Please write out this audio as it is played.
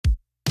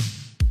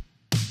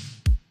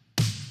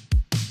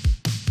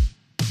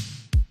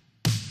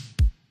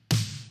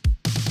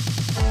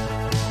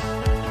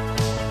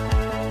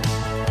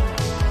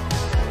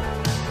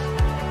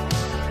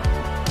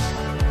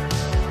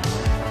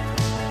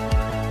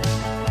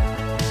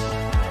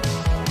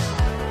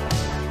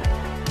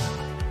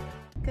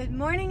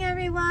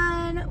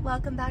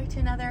welcome back to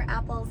another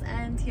Apples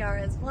and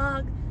Tiaras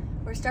vlog.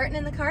 We're starting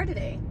in the car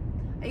today.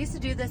 I used to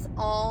do this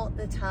all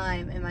the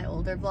time in my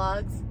older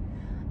vlogs,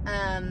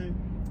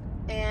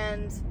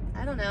 and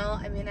I don't know,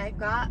 I mean, I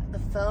got the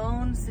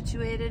phone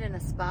situated in a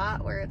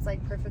spot where it's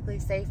like perfectly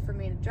safe for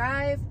me to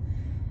drive,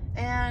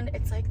 and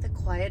it's like the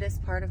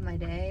quietest part of my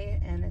day,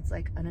 and it's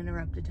like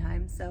uninterrupted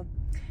time. So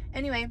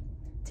anyway,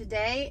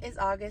 today is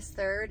August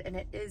 3rd and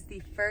it is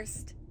the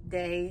first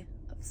day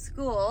of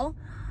school.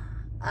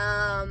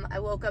 I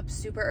woke up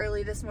super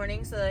early this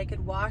morning so that I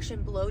could wash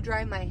and blow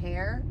dry my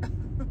hair.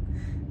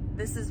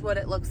 This is what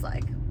it looks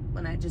like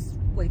when I just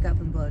wake up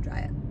and blow dry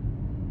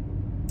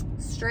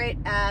it. Straight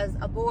as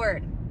a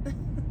board.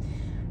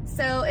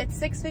 So it's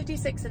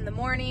 6:56 in the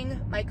morning.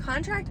 My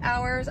contract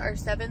hours are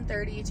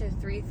 7:30 to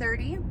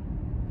 3:30.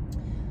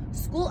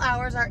 School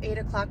hours are 8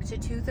 o'clock to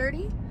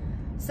 2:30.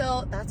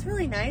 So that's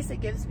really nice.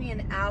 It gives me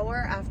an hour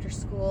after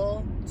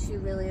school to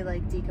really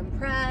like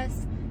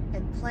decompress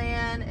and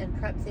plan and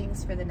prep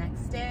things for the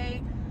next day.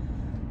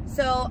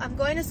 So I'm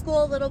going to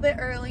school a little bit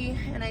early,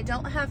 and I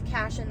don't have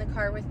Cash in the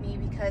car with me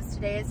because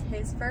today is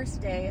his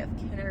first day of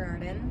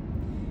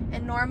kindergarten.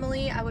 And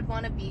normally I would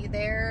want to be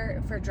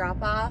there for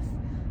drop off,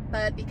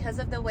 but because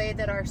of the way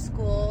that our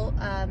school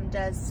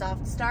does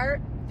soft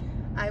start,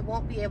 I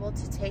won't be able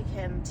to take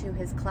him to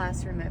his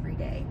classroom every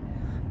day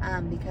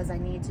because I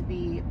need to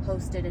be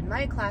posted in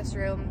my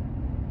classroom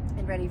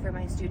and ready for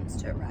my students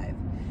to arrive.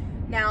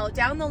 Now,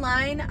 down the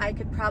line, I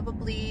could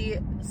probably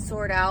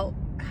sort out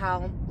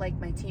how like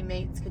my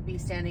teammates could be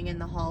standing in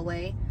the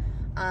hallway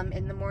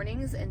in the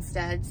mornings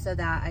instead, so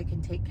that I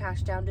can take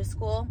Cash down to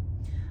school.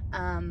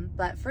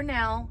 But for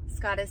now,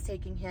 Scott is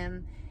taking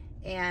him,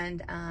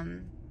 and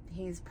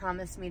he's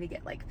promised me to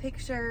get like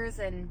pictures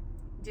and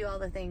do all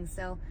the things.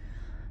 So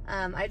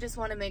I just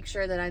want to make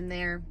sure that I'm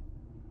there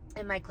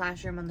in my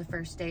classroom on the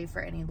first day for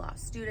any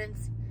lost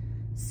students.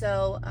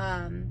 So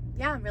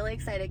yeah, I'm really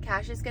excited.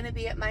 Cash is going to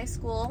be at my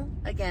school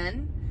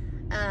again,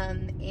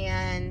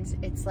 and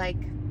it's like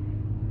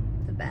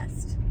the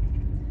best.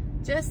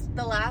 Just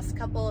the last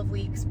couple of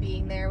weeks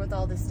being there with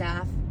all the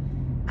staff,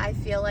 I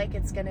feel like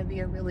it's going to be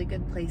a really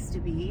good place to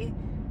be,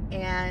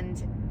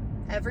 and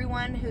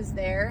everyone who's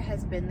there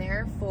has been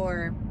there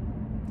for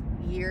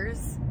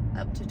years,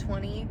 up to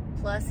 20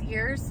 plus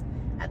years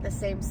at the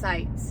same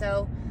site.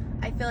 So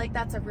I feel like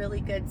that's a really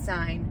good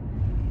sign.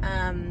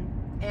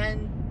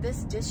 And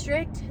this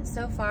district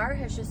so far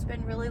has just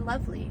been really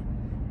lovely.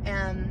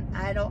 And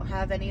I don't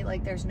have any,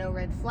 like, there's no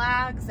red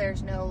flags,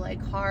 there's no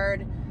like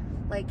hard,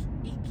 like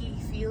icky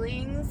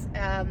feelings.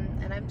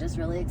 And I'm just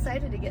really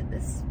excited to get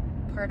this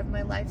part of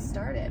my life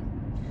started.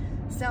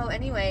 So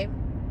anyway,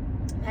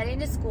 heading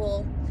to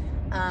school.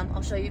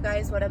 I'll show you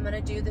guys what I'm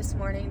gonna do this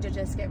morning to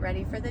just get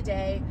ready for the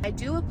day. I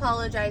do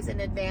apologize in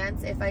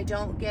advance if I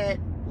don't get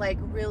like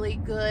really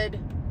good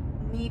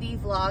meaty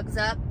vlogs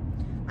up.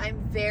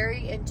 I'm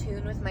very in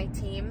tune with my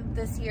team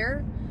this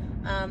year.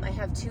 I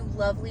have two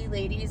lovely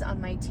ladies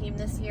on my team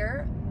this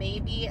year.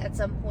 Maybe at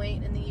some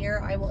point in the year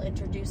I will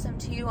introduce them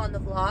to you on the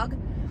vlog.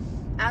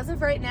 As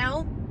of right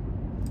now,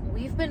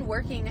 we've been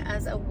working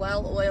as a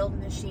well-oiled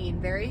machine,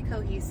 very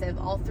cohesive.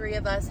 All three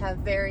of us have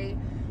very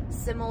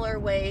similar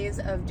ways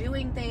of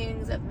doing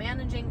things, of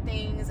managing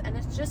things, and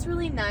it's just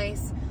really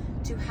nice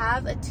to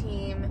have a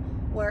team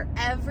where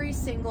every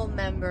single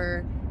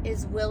member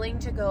is willing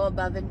to go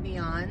above and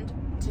beyond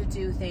to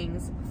do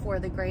things for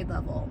the grade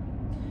level.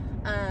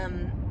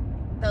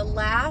 The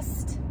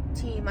last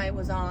team I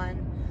was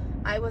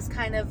on, I was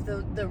kind of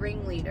the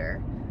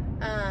ringleader,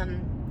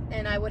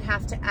 and I would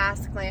have to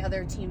ask my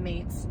other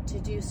teammates to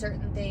do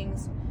certain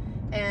things,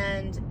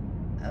 and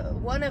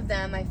one of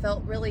them I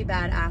felt really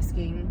bad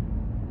asking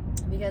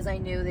because I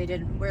knew they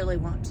didn't really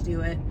want to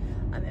do it.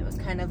 It was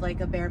kind of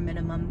like a bare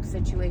minimum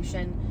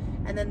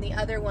situation. And then the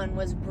other one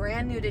was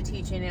brand new to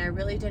teaching, and I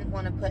really didn't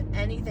want to put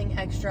anything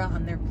extra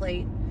on their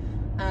plate.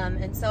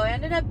 And so I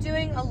ended up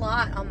doing a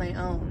lot on my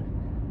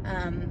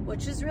own,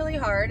 which is really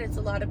hard. It's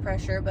a lot of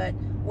pressure, but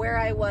where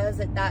I was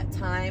at that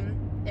time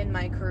in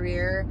my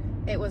career,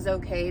 it was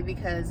okay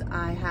because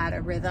I had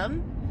a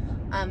rhythm.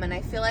 And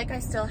I feel like I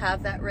still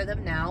have that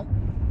rhythm now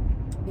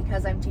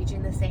because I'm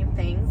teaching the same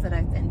things that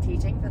I've been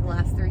teaching for the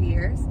last 3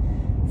 years.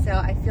 So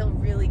I feel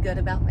really good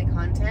about my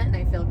content, and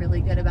I feel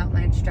really good about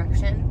my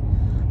instruction.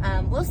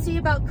 We'll see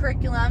about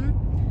curriculum.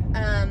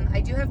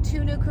 I do have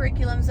two new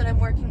curriculums that I'm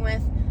working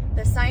with.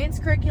 The science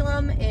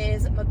curriculum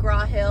is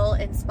McGraw-Hill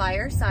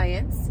Inspire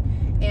Science,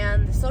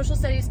 and the social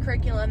studies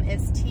curriculum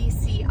is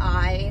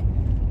TCI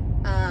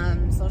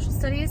Social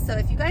Studies. So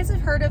if you guys have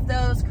heard of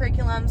those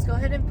curriculums, go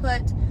ahead and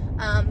put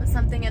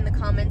something in the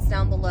comments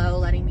down below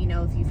letting me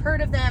know if you've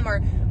heard of them,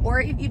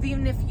 or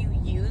even if you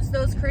use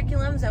those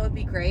curriculums, that would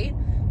be great.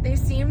 They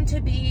seem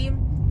to be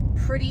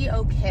pretty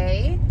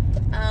okay.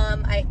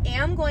 I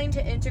am going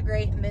to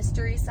integrate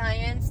mystery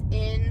science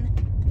in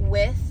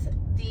with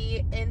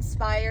the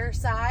Inspire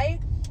Sci,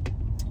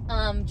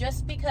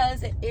 just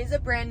because it is a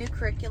brand new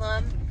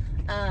curriculum,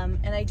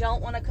 and I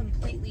don't want to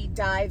completely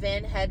dive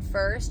in head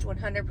first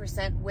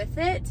 100% with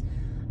it.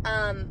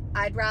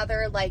 I'd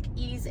rather like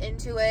ease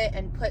into it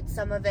and put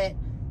some of it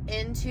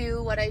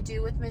into what I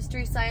do with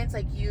Mystery Science,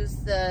 like use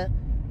the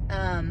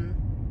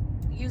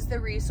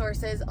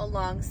resources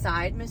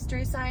alongside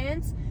Mystery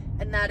Science,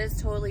 and that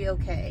is totally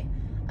okay.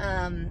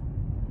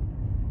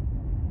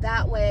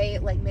 That way,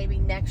 like maybe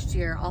next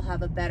year I'll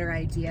have a better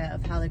idea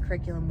of how the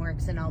curriculum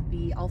works, and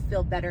I'll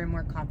feel better and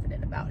more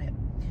confident about it.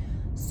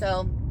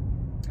 So,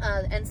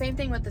 and same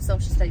thing with the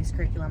social studies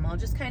curriculum. I'll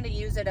just kind of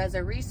use it as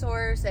a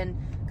resource and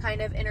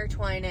kind of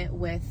intertwine it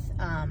with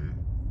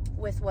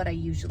what I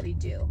usually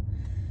do.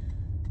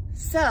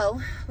 So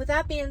with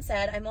that being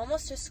said, I'm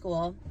almost to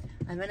school.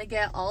 I'm gonna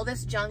get all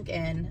this junk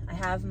in. I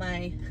have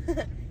my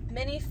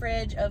mini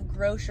fridge of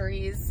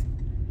groceries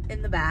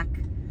in the back,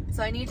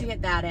 so I need to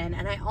get that in.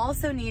 And I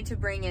also need to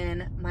bring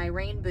in my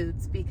rain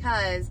boots,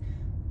 because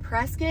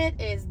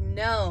Prescott is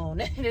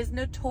known, it is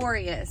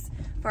notorious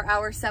for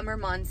our summer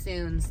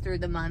monsoons through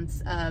the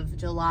months of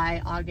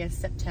July, August,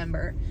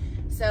 September.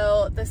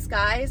 So the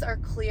skies are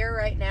clear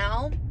right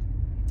now,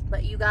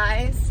 but you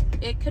guys,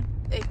 it could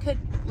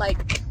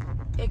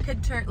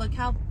turn, look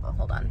how, oh,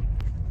 hold on.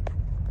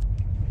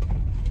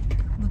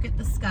 Look at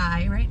the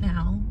sky right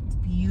now. It's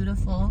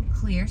beautiful,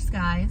 clear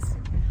skies.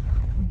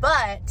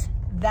 But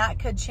that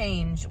could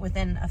change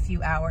within a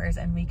few hours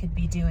and we could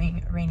be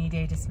doing rainy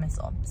day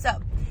dismissal. So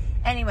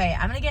anyway,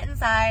 I'm gonna get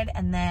inside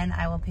and then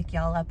I will pick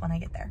y'all up when I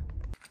get there.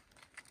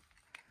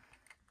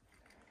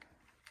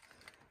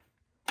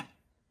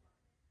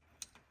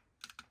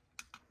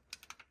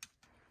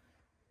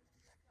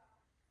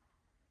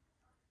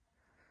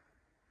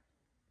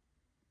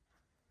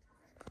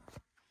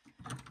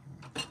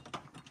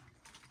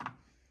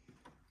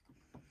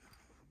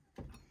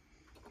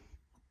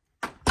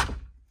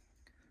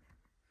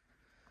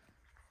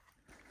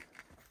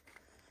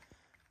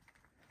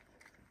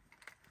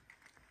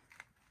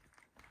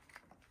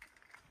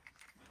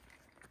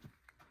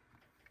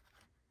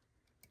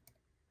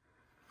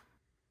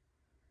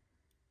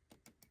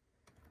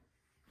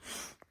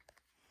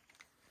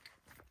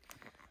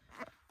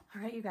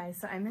 All right, you guys,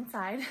 so I'm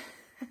inside.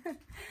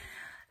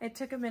 It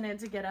took a minute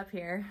to get up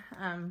here.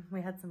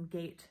 We had some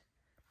gate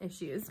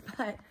issues,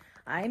 but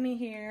I'm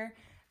here.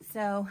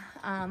 So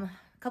a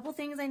couple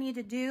things I need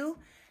to do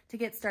to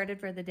get started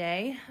for the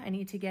day. I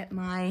need to get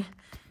my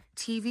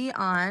TV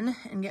on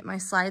and get my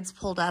slides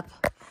pulled up.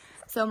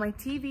 So my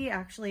TV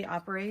actually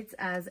operates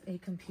as a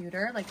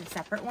computer, like a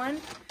separate one.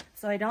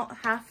 So I don't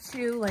have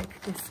to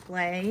like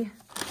display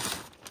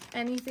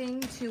anything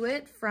to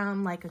it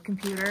from like a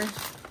computer.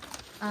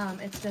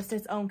 It's just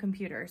its own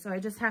computer. So I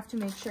just have to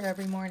make sure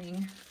every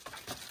morning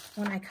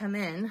when I come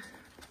in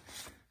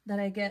that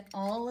I get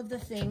all of the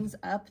things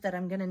up that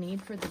I'm gonna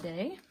need for the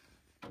day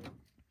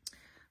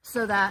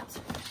so that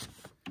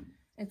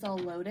it's all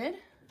loaded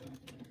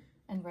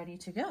and ready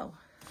to go.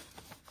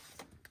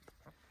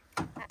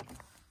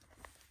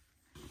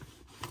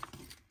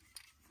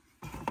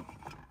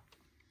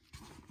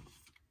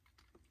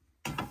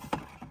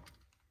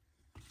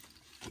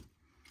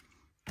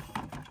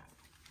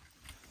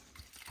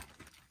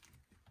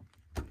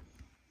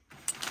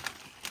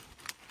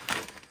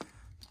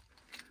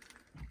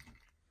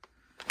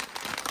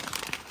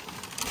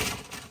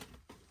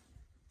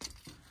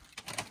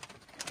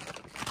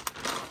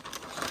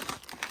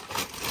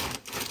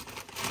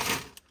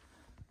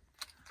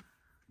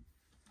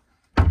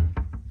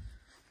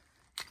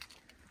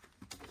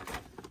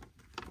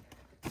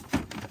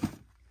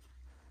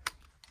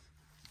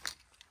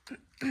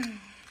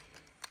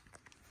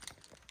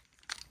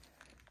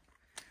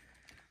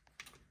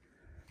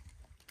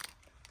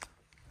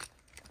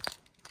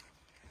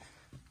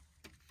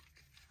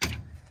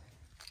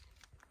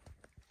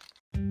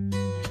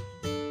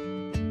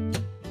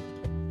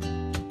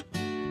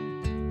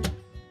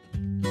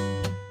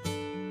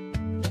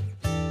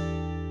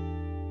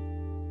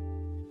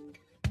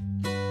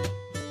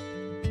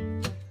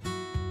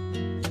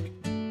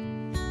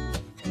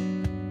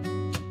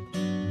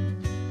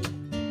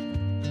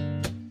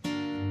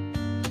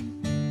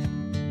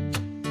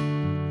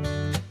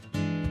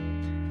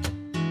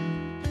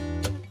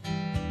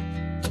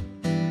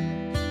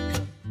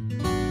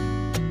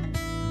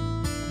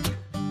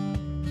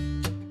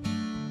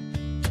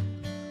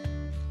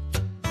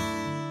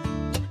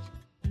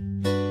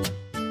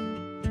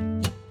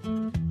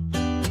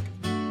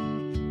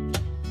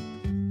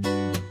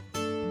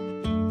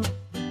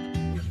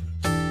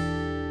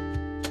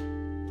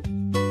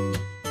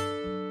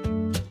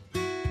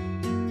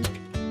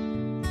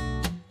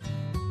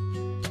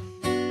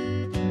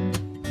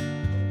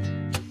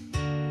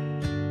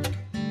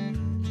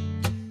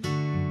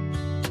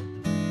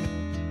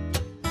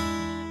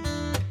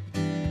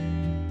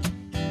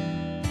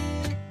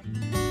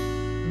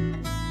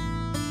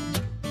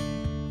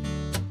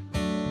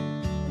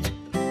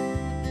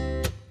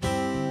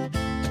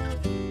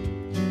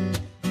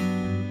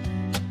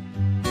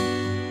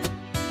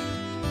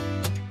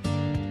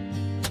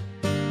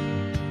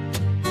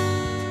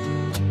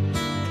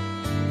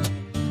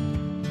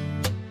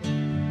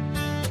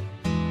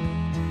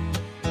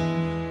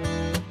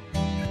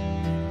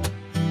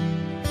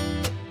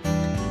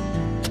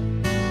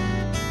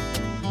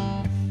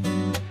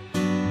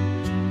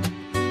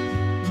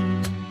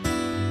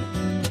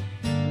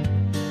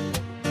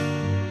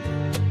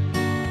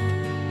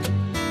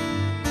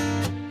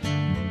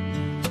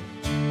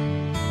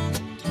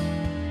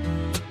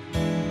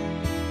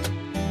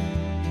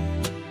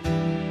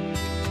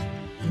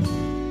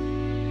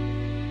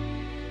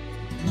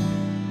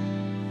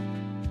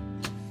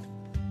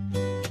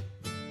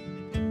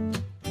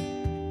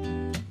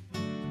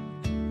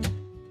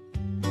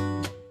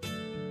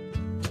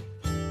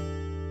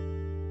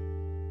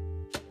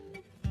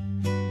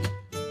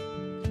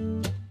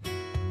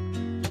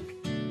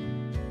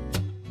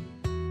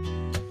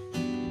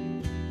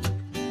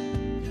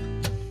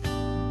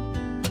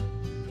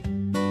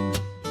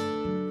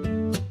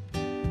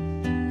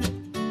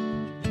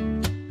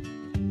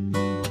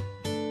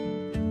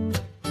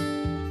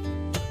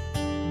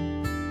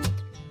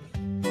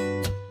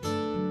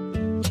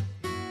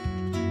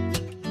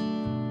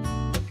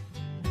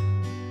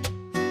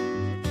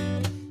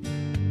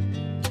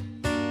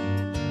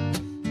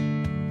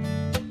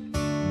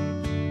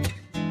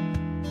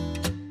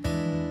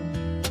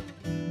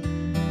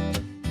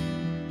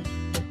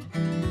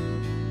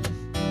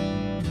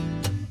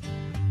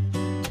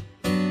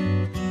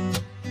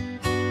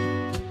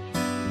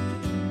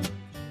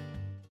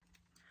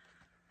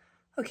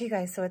 Okay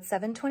guys, so it's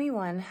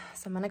 7:21,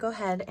 so I'm gonna go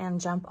ahead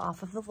and jump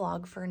off of the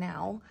vlog for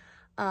now,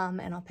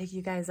 and I'll pick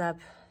you guys up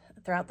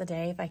throughout the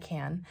day if I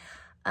can.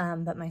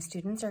 But my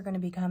students are gonna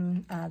be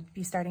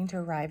starting to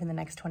arrive in the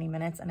next 20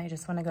 minutes, and I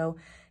just wanna go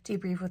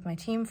debrief with my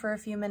team for a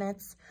few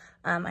minutes.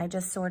 I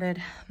just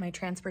sorted my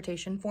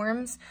transportation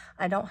forms.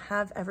 I don't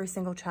have every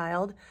single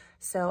child,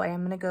 so I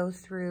am gonna go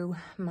through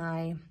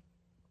my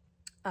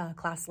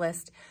class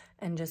list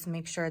and just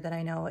make sure that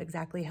I know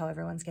exactly how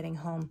everyone's getting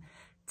home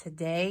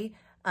today.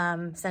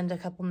 Send a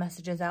couple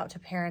messages out to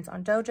parents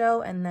on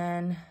Dojo, and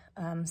then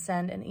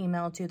send an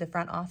email to the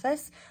front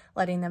office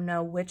letting them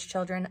know which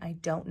children I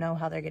don't know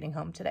how they're getting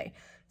home today.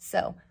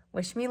 So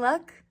wish me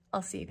luck.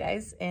 I'll see you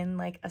guys in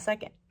like a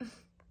second.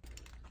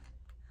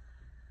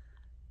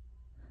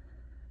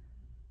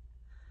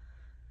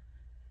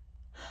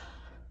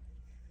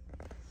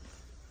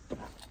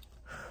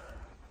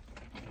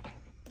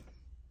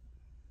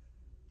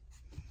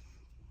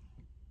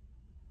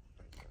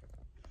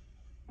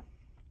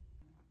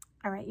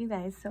 All right, you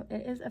guys, so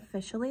it is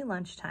officially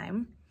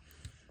lunchtime.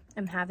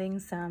 I'm having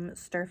some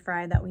stir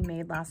fry that we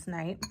made last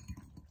night.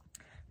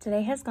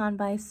 Today has gone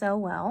by so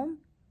well,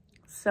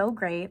 so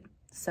great,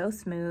 so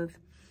smooth,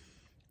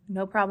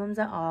 no problems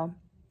at all.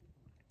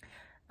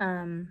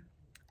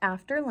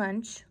 After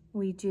lunch,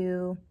 we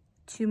do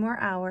 2 more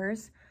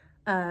hours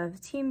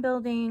of team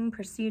building,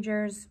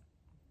 procedures,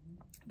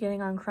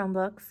 getting on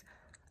Chromebooks,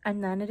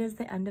 and then it is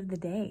the end of the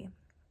day.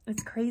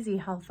 It's crazy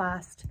how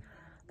fast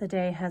the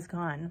day has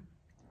gone.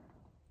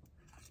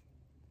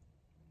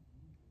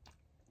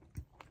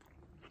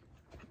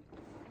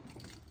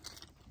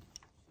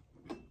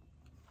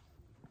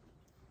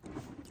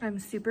 I'm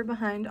super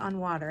behind on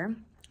water,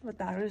 but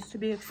that is to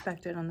be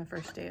expected on the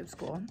first day of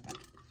school.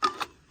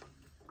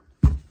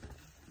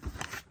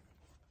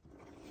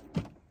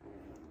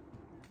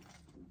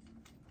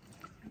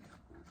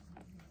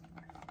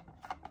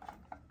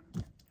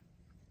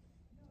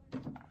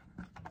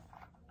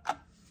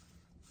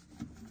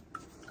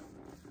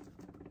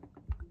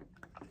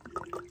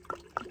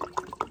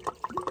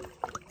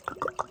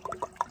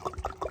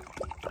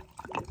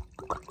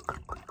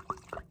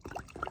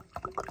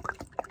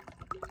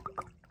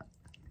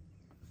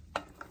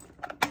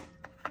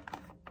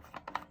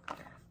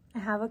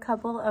 I have a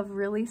couple of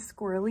really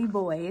squirrely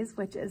boys,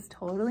 which is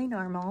totally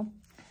normal,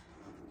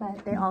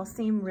 but they all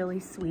seem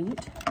really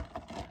sweet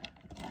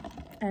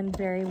and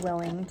very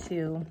willing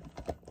to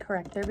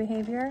correct their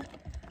behavior.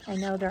 I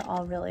know they're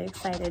all really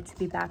excited to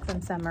be back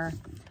from summer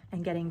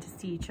and getting to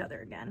see each other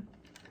again.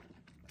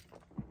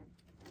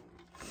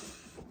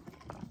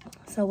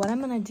 So what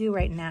I'm gonna do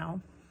right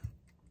now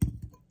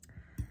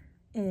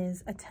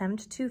is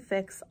attempt to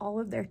fix all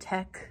of their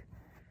tech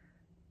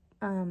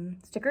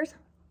stickers,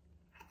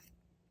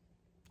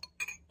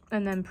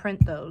 and then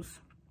print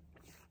those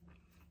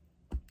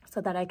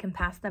so that I can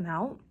pass them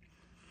out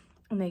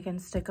and they can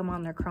stick them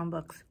on their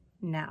Chromebooks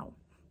now,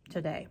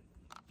 today.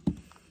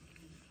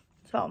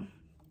 So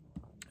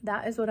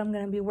that is what I'm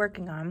gonna be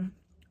working on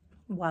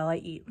while I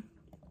eat.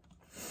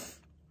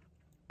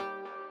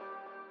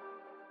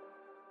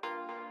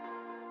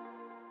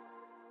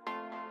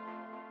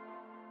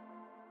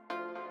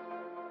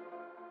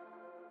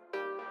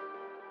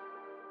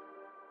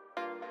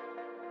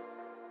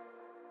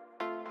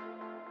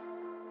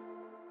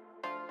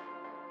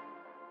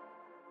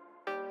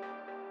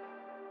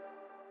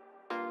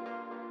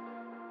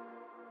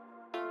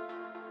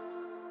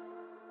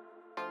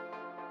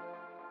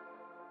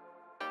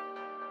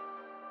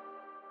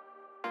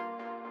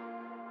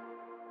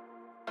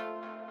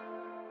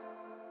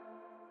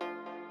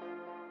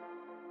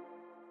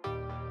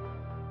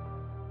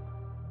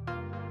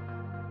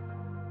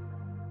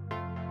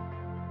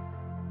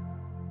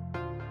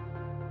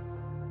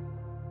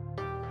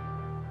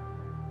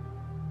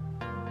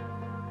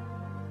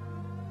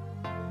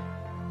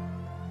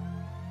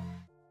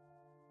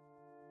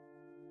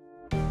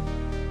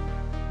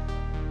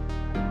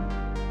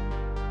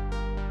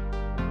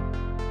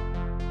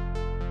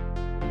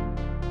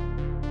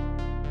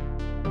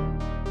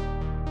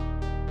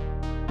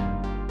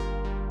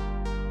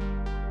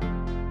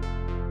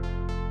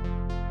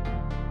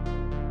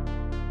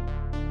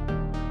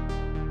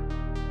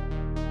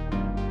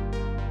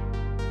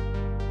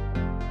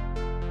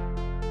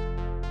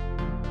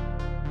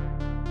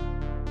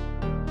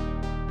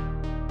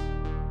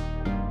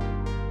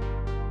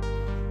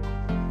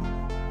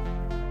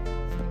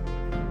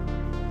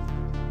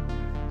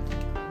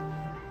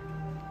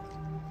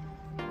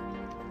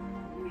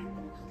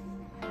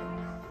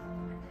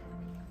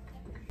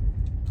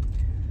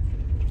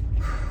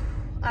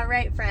 All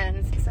right,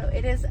 friends, so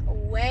it is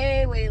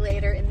way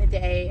later in the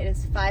day. It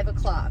is 5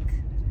 o'clock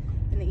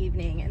in the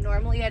evening, and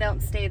normally I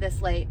don't stay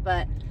this late,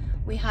 but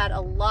we had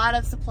a lot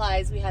of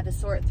supplies we had to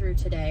sort through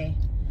today,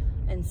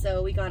 and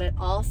so we got it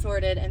all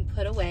sorted and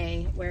put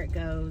away where it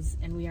goes,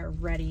 and we are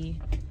ready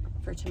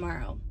for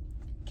tomorrow.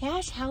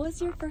 Cash, how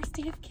was your first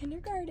day of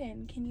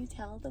kindergarten? Can you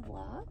tell the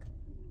vlog?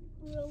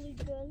 Really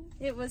good.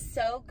 It was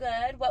so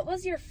good. What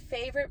was your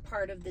favorite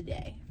part of the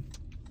day?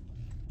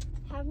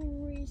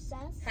 Having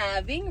recess.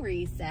 Having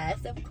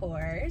recess, of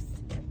course.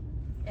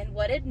 And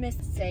what did Miss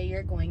say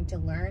you're going to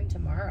learn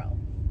tomorrow?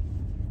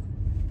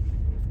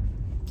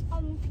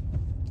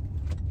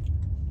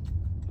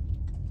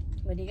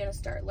 What are you going to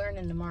start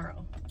learning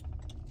tomorrow?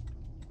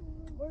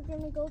 We're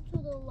going to go to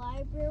the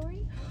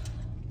library.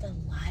 The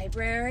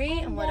library?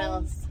 And what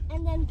else?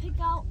 And then pick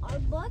out our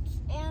books,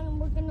 and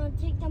we're going to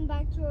take them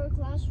back to our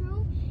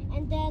classroom.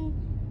 And then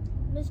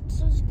Miss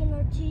is going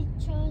to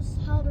teach us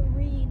how to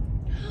read.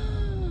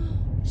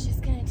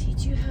 She's going to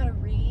teach you how to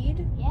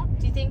read? Yep.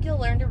 Do you think you'll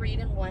learn to read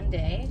in one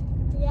day?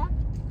 Yep.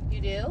 You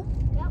do?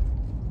 Yep.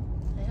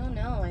 I don't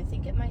know. I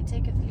think it might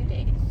take a few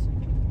days.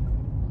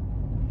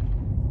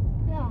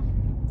 Yeah.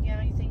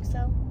 Yeah, you think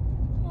so?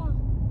 Yeah.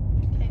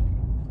 Okay.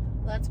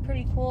 Well, that's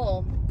pretty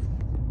cool.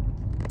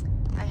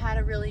 I had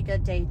a really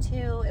good day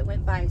too. It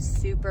went by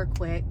super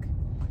quick.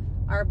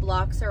 Our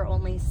blocks are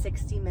only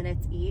 60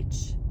 minutes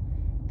each.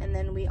 And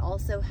then we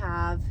also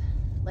have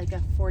like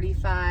a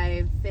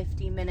 45,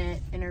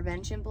 50-minute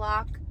intervention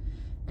block.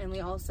 And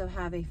we also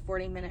have a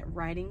 40-minute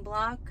writing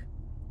block.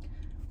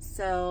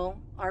 So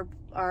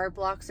our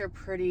blocks are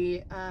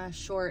pretty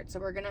short. So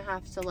we're gonna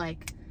have to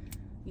like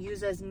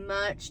use as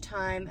much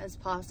time as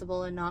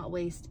possible and not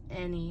waste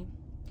any.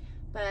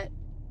 But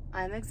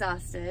I'm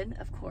exhausted,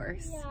 of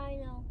course. Yeah, I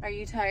know. Are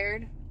you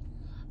tired?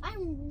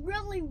 I'm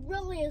really,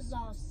 really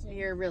exhausted.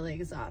 You're really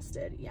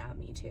exhausted. Yeah,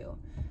 me too.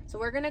 So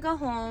we're gonna go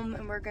home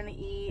and we're gonna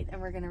eat and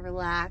we're gonna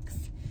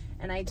relax.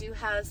 And I do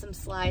have some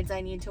slides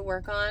I need to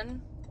work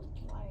on.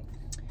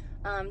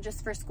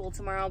 Just for school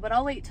tomorrow, but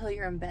I'll wait till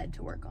you're in bed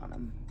to work on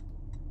them.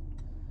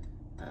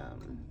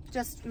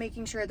 Just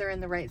making sure they're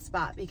in the right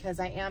spot because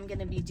I am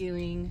gonna be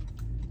doing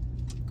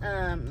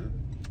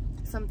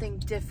something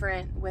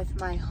different with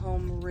my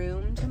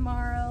homeroom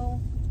tomorrow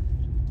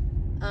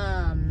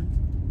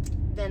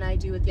than I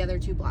do with the other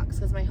two blocks,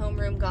 because my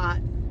homeroom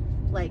got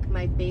like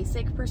my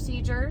basic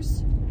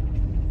procedures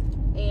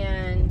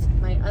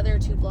and my other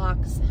two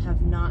blocks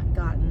have not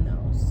gotten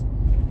those.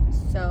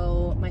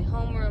 So my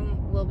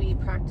homeroom will be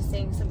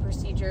practicing some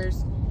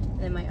procedures, and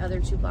then my other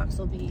two blocks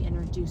will be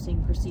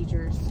introducing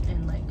procedures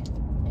and like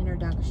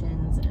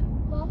introductions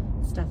and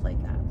Mom? stuff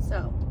like that.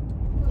 So,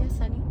 yes,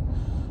 honey?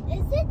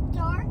 Is it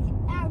dark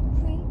at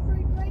Queen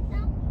Creek right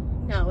now?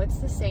 No, it's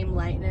the same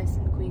lightness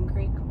in Queen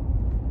Creek.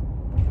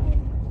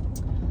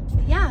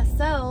 Yeah,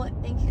 so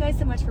thank you guys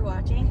so much for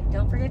watching.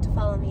 Don't forget to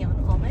follow me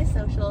on all my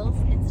socials,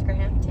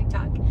 Instagram,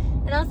 TikTok,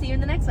 and I'll see you in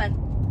the next one.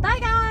 Bye,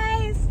 guys!